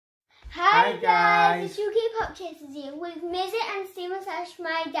Hi guys, it's UK Pop Chasers here with Mizzy and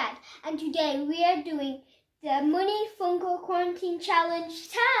Steven/my dad, and today we are doing the Money Funko Quarantine Challenge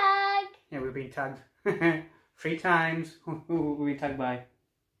tag. Yeah, we've been tagged 3 times. Who we've been tagged by?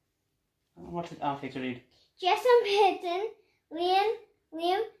 What's it after to read? Jess Payeton,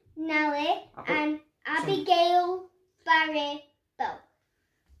 Liam, Nally, and Abigail Barry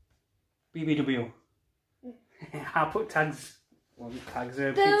BBW. I put tags. Well, tags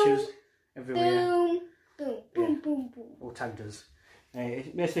are pictures everywhere. Boom. All tagged us. It's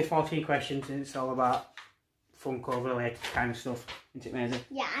basically 14 questions and it's all about Funko related kind of stuff, isn't it, Maisie?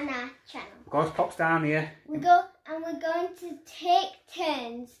 Yeah, and our channel. Of course, Pop's down here. We're going to take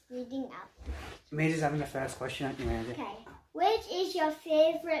turns reading out. Maisie's having the first question, aren't you, Maisie? Okay. Which is your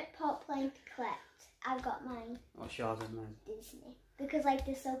favourite pop line to collect? I've got mine. What's yours, Maisie? Disney. Because like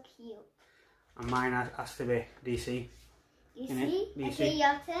they're so cute. And mine has to be DC. DC? DC. Okay,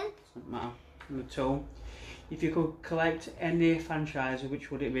 your turn. Doesn't matter. Number 2. If you could collect any franchise, which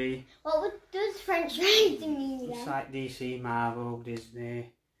would it be? What does French fries mean again? It's like DC, Marvel,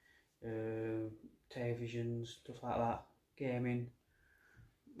 Disney, televisions, stuff like that. Gaming.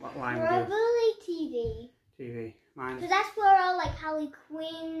 What line would you? Probably TV. TV. Mine. Because that's where all like Harley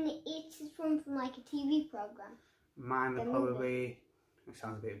Quinn it's from like a TV program. Mine would probably. It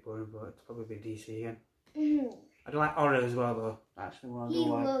sounds a bit boring, but it's probably DC again. Mhm. I do like horror as well, though. That's the one I do like. He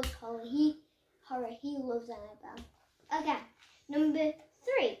loves horror. He loves Annabelle. Okay, number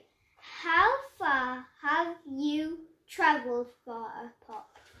 3. How far have you travelled for a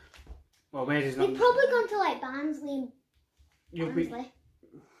pop? Well, Maisie's not. We've probably gone to like Barnsley.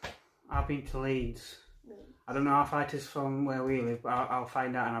 I've been to Leeds. I don't know how far it is from where we live, but I'll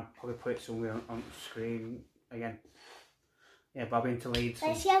find out and I'll probably put it somewhere on screen again. Yeah, but I've been to Leeds.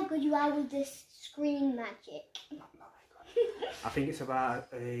 Let's see how good you are with this screen magic. Not very good. I think it's about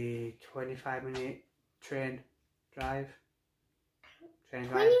a 25-minute train drive. 20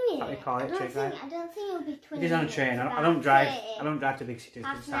 minutes? What do you call it? I don't think it'll be 20 It is on a minutes. train. I don't drive to big cities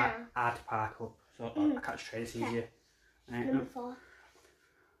because it's Half an hard to park up. So I catch train, it's easier. Right. Number 4.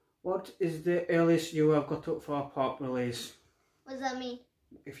 What is the earliest you have got up for a pop release? What does that mean?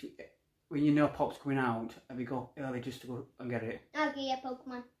 When you know Pop's coming out, have you got early just to go and get it? Okay, yeah,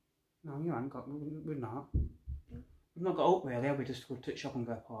 Pokemon. No, you haven't got. We've not. We've not got up really, have we? Just to go to the shop and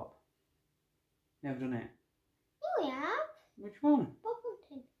get a pop. Never done it. Oh, we have. Which one?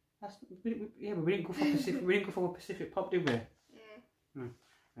 Pokemon. But we didn't go for Pacific. We didn't go for a Pacific Pop, did we? Yeah.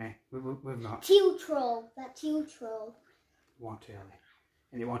 Yeah, we've not. Teal Troll. That Teal Troll. One too early.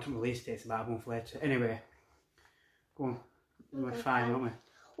 And it wasn't release dates about a month later. Anyway, go on. We're fine, aren't we?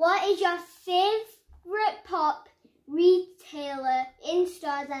 What is your favourite pop retailer in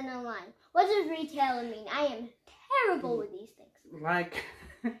stores and online? What does retailer mean? I am terrible with these things. Like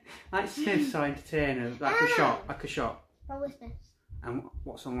Smith's or Entertainer, like a shop. Probably Smith's. And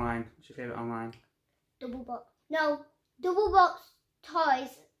what's online? What's your favourite online? Double Box. No, Double Box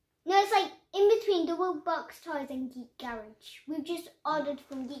Toys. No, it's like in between Double Box Toys and Geek Garage. We've just ordered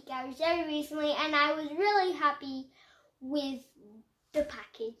from Geek Garage very recently and I was really happy with the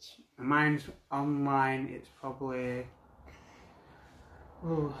package. And mine's online, it's probably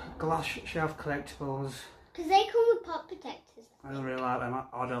glass shelf collectibles. Because they come with pop protectors. I don't really like them. I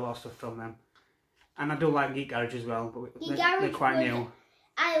order a lot of stuff from them. And I do like Geek Garage as well, but they're quite new.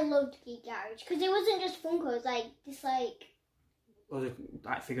 I loved Geek Garage because it wasn't just Funko, it was like this like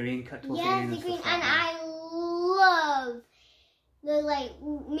figurine collectible figurine, and stuff like and that. I love the like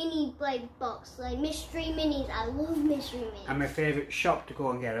mini like box, like mystery minis. I love mystery minis. And my favourite shop to go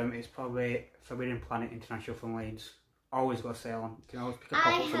and get them is probably Forbidden Planet International from Leeds. Always got a sale on. You can always pick a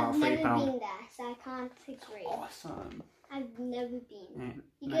pop up for about £3. I have never been there, so I can't agree. Awesome. I've never been. Yeah,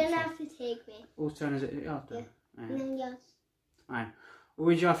 You're gonna have to take me. Whose turn is it? Your turn. Yeah. And then yours. Fine. Who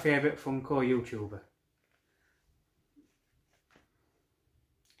is your favourite Funko YouTuber?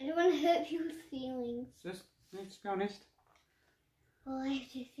 I don't want to hurt people's feelings. Just be honest. Well, I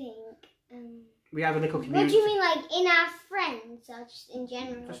have to think. We have a little community. What do you mean, like in our friends, or just in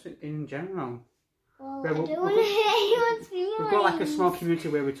general? Just in general. Well, I don't want to hurt anyone's feelings. We've got like a small community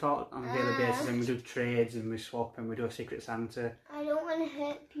where we talk on a daily basis and we do trades and we swap and we do a Secret Santa. I don't want to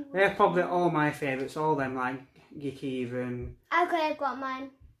hurt people. They're probably all my favourites, all them like Geeky Heathen. Okay, I've got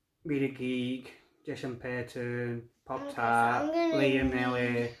mine. Be the Geek, Jess Payeton, Pop Tart, Liam,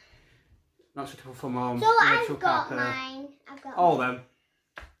 Nally, Not Suitable for Mum, So Rach I've got Capper. mine. I've got all mine. them.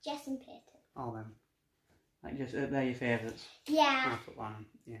 Jess and Payeton. All them. Like just they're your favourites. Yeah. I put one.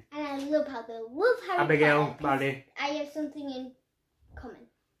 Yeah. And I love how they love Harry Abigail Potter, Barry. I have something in common.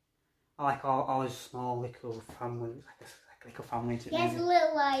 I like all his small little families, like a little family. He has a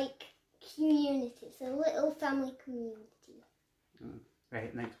little like community. It's a little family community.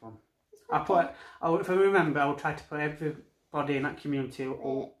 Right, next one. If I remember, I'll try to put everybody in that community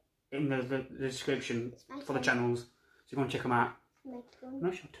in the description for the channels. So you go and check them out. No,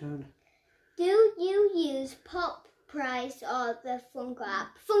 it's your turn. Do you use Pop Price or the Funko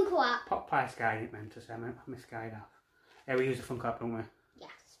app? Funko app. Pop Price guide, it meant to say. I misguided that. Yeah, we use the Funko app, don't we? Yes.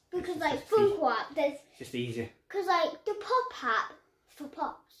 Because like Funko app, there's... It's just easy. Because like the Pop app for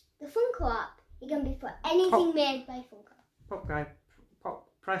Pops. The Funko app, it can be for anything made by Funko. Pop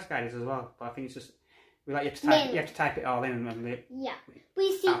Price guide is as well, but I think it's just... you have to type it all in. Yeah. But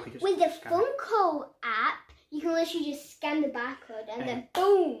you see, with the Funko app, you can literally just scan the barcode and then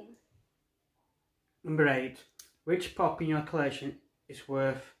boom! Number 8. Which pop in your collection is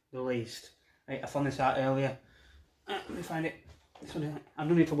worth the least? I found this out earlier. Let me find it. This one, I've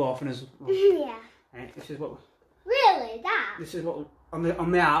done it for orphan as well. Yeah. This is what... Really? That? This is what... On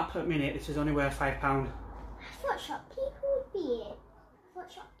the app, at minute, this is only worth £5. I thought shopkeeper would be it. I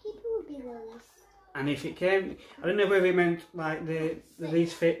thought shopkeeper would be the least. And if it came... I don't know whether it meant like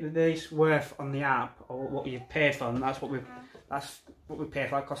these worth on the app or what you've paid for, and that's what we paid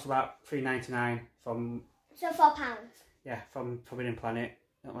for. It cost about $3.99 from... So £4. Yeah, from Forbidden Planet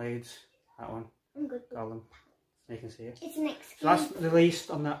at Leeds. That one. I'm good. Golden. So you can see it. It's an excuse. So that's the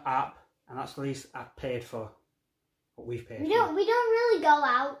least on the app, and that's the least I've paid for. What we've paid for. We don't really go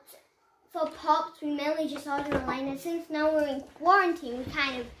out for pops. We mainly just order online, and since now we're in quarantine, we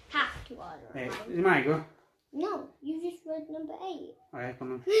kind of have to order online. Is it my go? No, you just read number 8. Alright,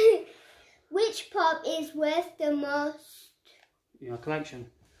 come on. Which pop is worth the most? Your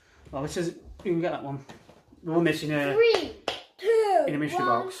collection. Well, this is... You can get that one. We're missing a... 3, 2, in a mystery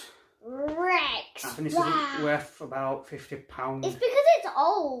box. Rex. I think this is worth about £50. It's because it's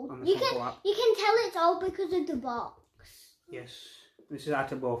old. You can tell it's old because of the box. Yes. This is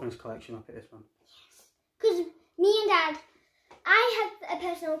out of Orphan's collection. I'll pick this one. Yes. Because me and Dad, I have a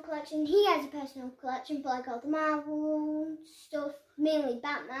personal collection. He has a personal collection for like all the Marvel stuff, mainly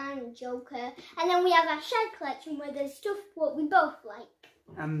Batman and Joker. And then we have our shared collection where there's stuff what we both like.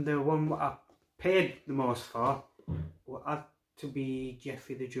 And the one that I paid the most for had to be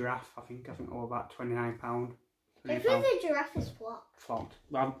Jeffy the Giraffe. I think all about £29. Jeffy the Giraffe is flopped.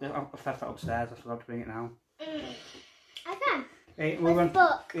 Well, I've left that upstairs. I forgot to bring it now. Okay. Hey, we're on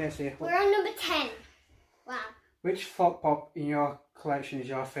book. Yes, yeah. We're on number 10. Wow. Which flop pop in your collection is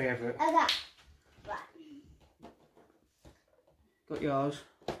your favourite? Okay. Right. Got yours.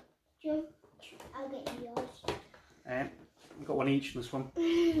 I'll get yours. I've got one each in this one.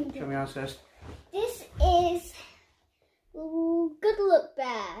 Show me yours first. This is Good Luck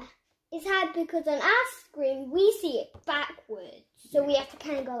Bear. It's hard because on our screen we see it backwards, so we have to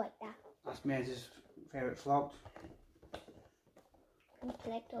kind of go like that. That's Maisie favourite flop. Can we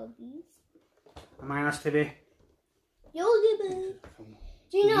collect all these? And mine has to be Yogi Bear.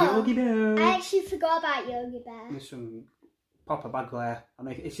 Do you know? Yogi Bear. I actually forgot about Yogi Bear. This one, pop a bad glare. I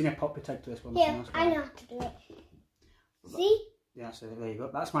mean, it's in a pop protector. This one. Yeah, I know how to do it. See? Yeah, so there you go.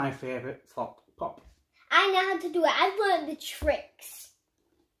 That's my favourite flop pop. I know how to do it. I've learned the tricks.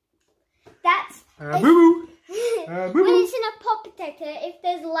 That's boo-boo. When it's in a pop protector, if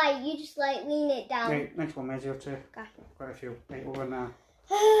there's light, you just like lean it down. Right, next one, Maisie, to quite a few. Right, over now.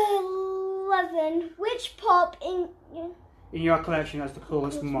 11. Which pop in your collection has the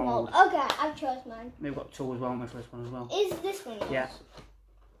coolest mould? Okay, I've chose mine. They've got two as well, my first one as well. Is this one yours? Yeah.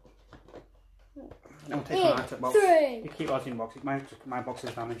 I'll take one out of the box. 3. You keep yours in the box. My box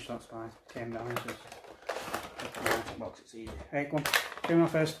is damaged, that's why it came damaged. Take one out of the box, it's easy. Hey, go on. Do one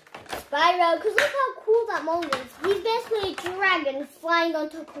first. Spyro, because look how cool that mold is. He's basically a dragon flying on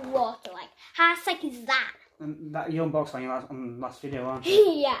top of water. Like, how sick is that? And that you unboxed on your last video, aren't you?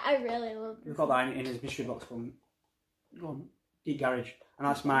 Yeah, I really love it. We've got that in his mystery box from Geek Garage. And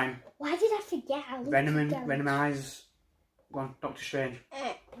that's mine. Why did I forget? Venomize. Go on, Doctor Strange.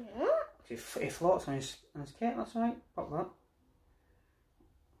 It floats on his kit, that's right. Pop that.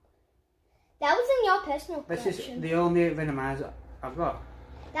 That was in your personal collection. This is the only Venomizer I've got.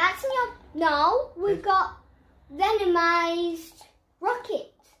 That's in your... No, we've got Venomized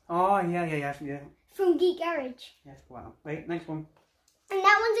Rocket. Oh, yeah. From Geek Garage. Yes, wow. Wait, next one. And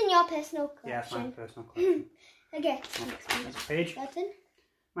that one's in your personal collection. Yeah, it's my personal collection. Okay. Next page. That's in.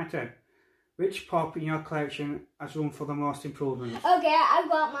 My turn. Which pop in your collection has room for the most improvement? Okay, I've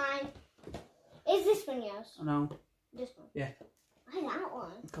got mine. Is this one yours? No. This one? Yeah. Why that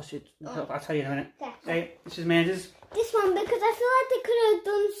one? Because I'll tell you in a minute. Okay. Hey, this is Maisie's. This one, because I feel like they could have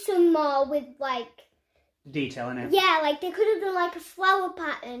done some more with like... detail in it. Yeah, like they could have done like a flower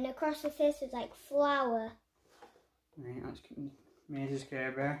pattern across the face with like flower. Right, that's Maisie's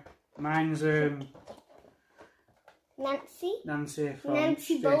Care Bear. Mine's Nancy. Nancy from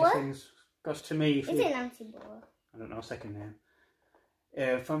Nancy Stranger Boa? Things. Because to me, Is it Nancy Boa? I don't know second name.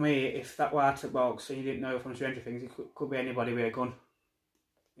 For me, if that were art box and you didn't know from Stranger Things, it could be anybody with a gun.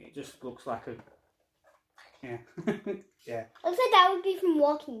 It just looks like a yeah. Yeah. Looks like that would be from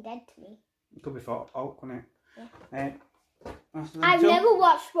Walking Dead to me. It could be for Hulk, couldn't it? Yeah. I've never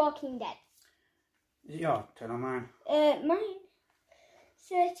watched Walking Dead. Is it your turn or mine? Mine.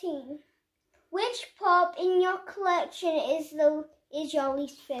 13. Which pop in your collection is your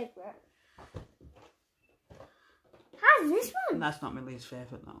least favourite? How's this one? That's not my least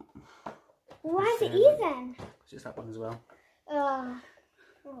favourite, no. Why is it E then? It's just that one as well.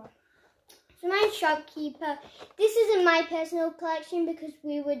 So mine's Shopkeeper. This isn't my personal collection because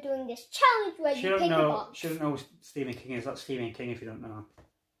we were doing this challenge where you pick a box. She doesn't know who Stephen King is. That's Stephen King if you don't know.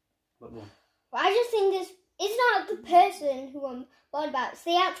 But one. But I just think it's not the person who I'm bothered about. It's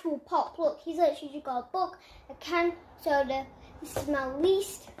the actual pop. Look, he's literally just got a book, a can, soda. This is my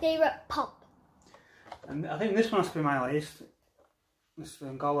least favourite pop. And I think this one has to be my least. This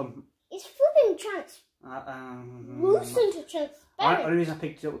Gollum. It's flipping translucent or transparent. The only reason I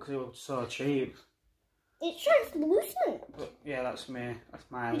picked it up because it was so cheap. It's translucent. But yeah, that's me. That's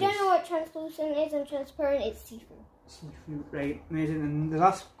my If least. you don't know what translucent is and transparent, it's see-through. See-through, right, amazing. And the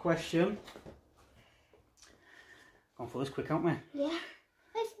last question. Gone for this quick, aren't we? Yeah.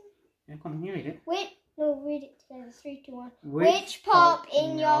 Yeah, come on, you read it. Read it together. 3, 2, 1. Which pop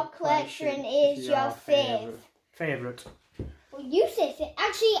in your collection is your fave? Favourite. Well, you said it.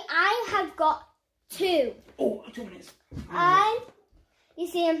 Actually, I have got 2. Oh, 2 minutes. You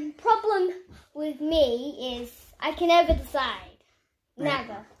see, a problem with me is I can never decide.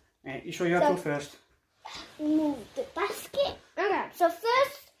 Never. You sure you have to go first? Move the basket. Okay, so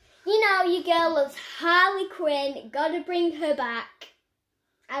first, you know your girl loves Harley Quinn. Gotta bring her back.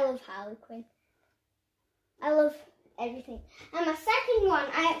 I love Harley Quinn. I love everything. And my second one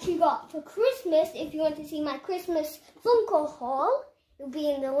I actually got for Christmas. If you want to see my Christmas Funko haul, it'll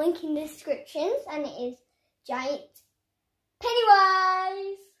be in the link in the descriptions. And it is Giant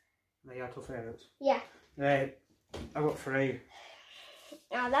Pennywise. They're your 2 favourites? Yeah. Right, I got 3.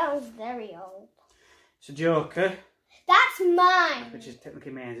 Now that was very old. It's a Joker. That's mine. Which is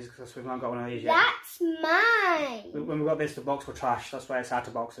technically mine, because we've not got one of these yet. That's mine. When we got this, the box were trash. That's why it's hard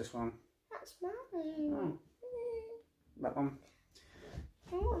to box this one. That's mine. Oh. That one.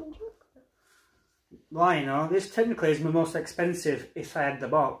 Oh, Joker. Well, you know, this technically is my most expensive if I had the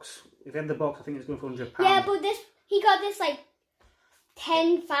box. If I had the box, I think it's going for £100. Yeah, but he got this like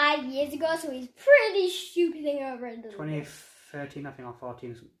 5 years ago, so he's pretty stupid thing over it. 2013, I think, or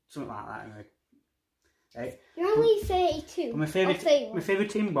 14, something like that anyway. Right. You're only 32. But my favourite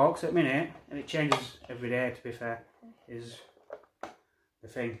team box at the minute, and it changes every day to be fair, is the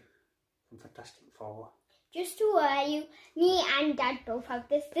thing from Fantastic Four. Just to warn you, me and Dad both have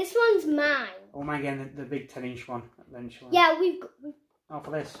this. This one's mine. Oh my god, the big 10-inch one eventually. Yeah, we've Oh,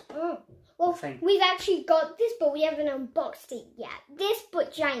 for this. Oh. Well, we've actually got this, but we haven't unboxed it yet. This,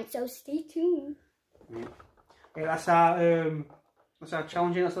 but giant, so stay tuned. Yeah. Okay, that's our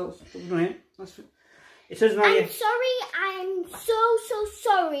challenging. That's what we've done it. It says now. I'm sorry. I'm so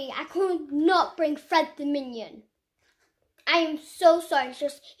sorry. I could not bring Fred the Minion. I am so sorry. It's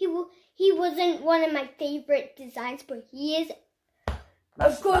just he wasn't one of my favourite designs, but he is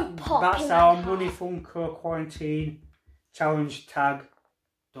a good pop. That's our Money Funko Quarantine Challenge tag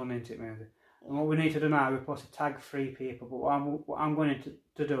done, isn't it, maybe? And what we need to do now, we're supposed to tag 3 people, but what I'm going to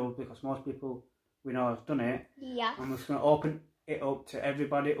do, because most people we know have done it, yeah, I'm just going to open it up to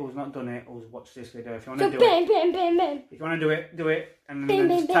everybody who's not done it, who's watched this video. If you want to do bam, it, bam, bam, bam. If you want to do it, and then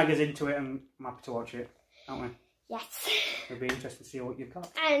just tag us into it, and I'm happy to watch it, aren't we? Yes. It'll be interesting to see what you've got.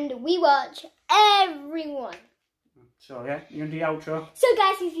 And we watch everyone. So yeah, you're going to do the outro. So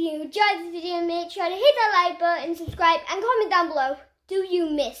guys, if you enjoyed this video, make sure to hit that like button, subscribe, and comment down below. Do you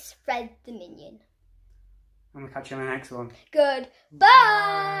miss Fred the Minion? And we'll catch you in the next one. Goodbye.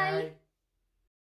 Bye.